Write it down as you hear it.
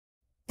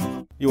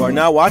You are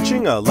now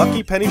watching a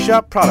Lucky Penny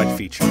Shop product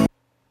feature.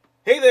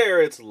 Hey there,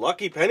 it's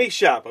Lucky Penny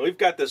Shop, and we've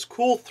got this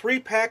cool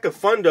 3-pack of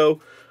Fundo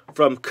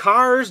from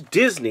Cars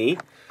Disney,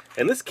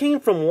 and this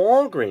came from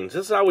Walgreens.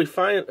 This is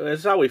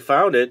how we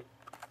found it.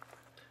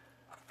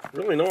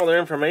 Really no other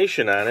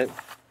information on it.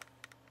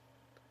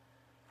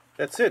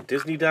 That's it,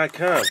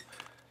 Disney.com.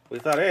 We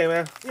thought, hey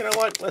man, you know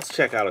what? Let's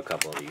check out a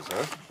couple of these,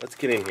 huh? Let's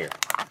get in here.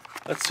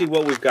 Let's see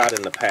what we've got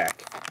in the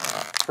pack.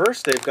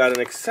 First, they've got an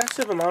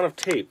excessive amount of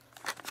tape.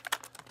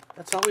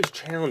 That's always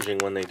challenging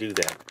when they do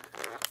that.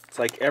 It's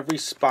like every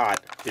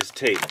spot is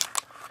taped.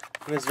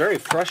 And it's very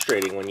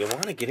frustrating when you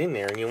want to get in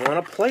there and you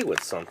want to play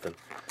with something.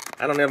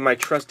 I don't have my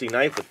trusty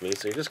knife with me,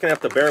 so you're just going to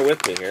have to bear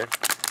with me here.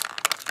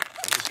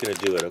 I'm just going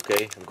to do it,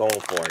 okay? I'm going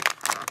for it.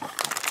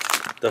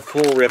 The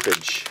full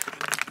rippage.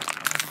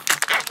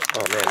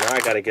 Oh man, now I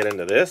got to get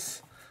into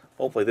this.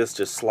 Hopefully this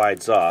just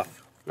slides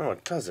off. No,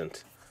 it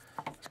doesn't.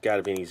 There's got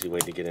to be an easy way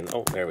to get in.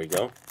 Oh, there we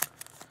go.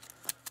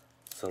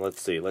 So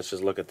let's see. Let's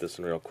just look at this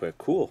one real quick.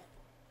 Cool.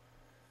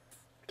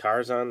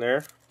 Cars on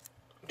there.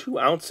 2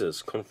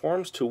 ounces.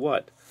 Conforms to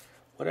what?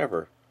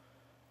 Whatever.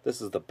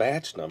 This is the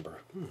batch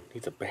number.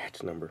 Needs a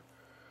batch number.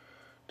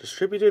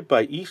 Distributed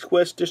by East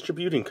West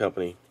Distributing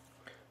Company.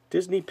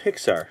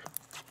 Disney-Pixar.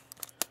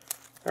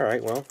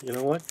 Alright, well, you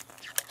know what?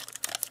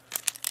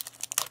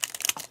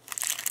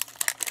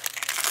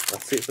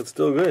 Let's see if it's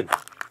still good.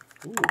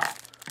 Ooh,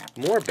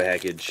 more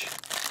baggage.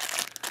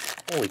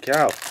 Holy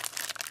cow.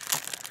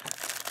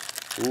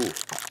 Ooh.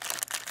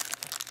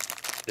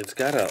 It's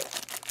got a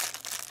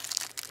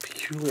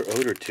peculiar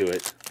odor to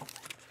it.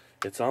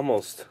 It's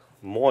almost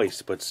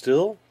moist, but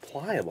still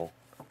pliable.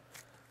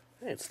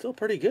 Hey, it's still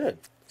pretty good.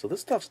 So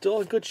this stuff's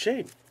still in good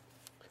shape.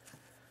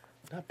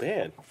 Not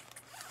bad.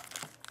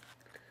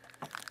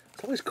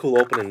 It's always cool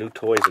opening new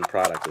toys and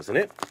products, isn't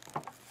it?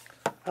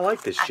 I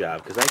like this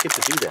job because I get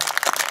to do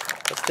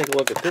that. Let's take a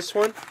look at this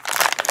one.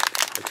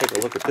 And take a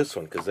look at this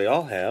one because they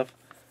all have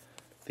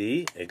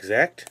the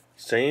exact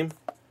same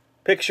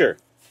picture.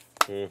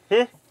 You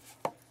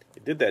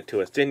did that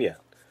to us, didn't you?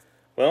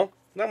 Well,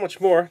 not much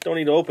more. Don't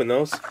need to open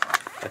those.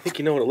 I think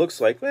you know what it looks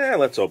like.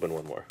 Let's open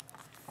one more.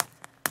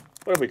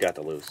 What have we got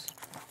to lose?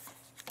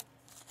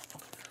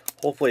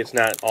 Hopefully it's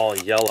not all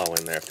yellow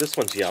in there. If this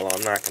one's yellow,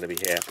 I'm not going to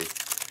be happy.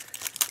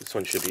 This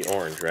one should be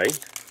orange, right?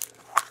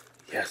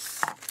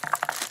 Yes.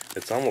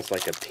 It's almost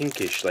like a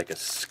pinkish, like a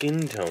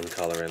skin tone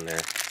color in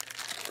there.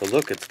 But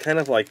look, it's kind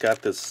of like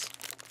got this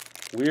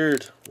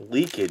weird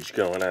leakage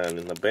going on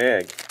in the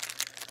bag.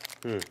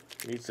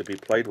 Needs to be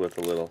played with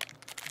a little.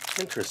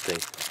 Interesting.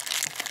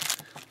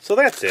 So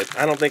that's it.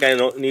 I don't think I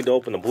need to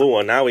open the blue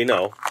one. Now we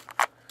know.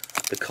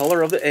 The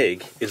color of the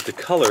egg is the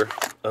color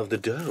of the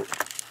dough.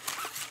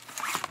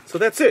 So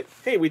that's it.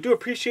 Hey, we do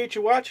appreciate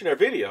you watching our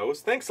videos.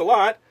 Thanks a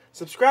lot.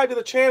 Subscribe to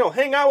the channel.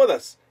 Hang out with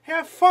us.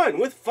 Have fun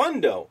with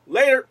Fundo.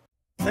 Later.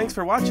 Thanks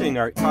for watching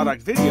our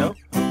product video.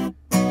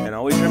 And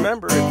always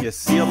remember, if you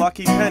see a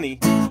lucky penny,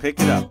 pick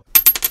it up.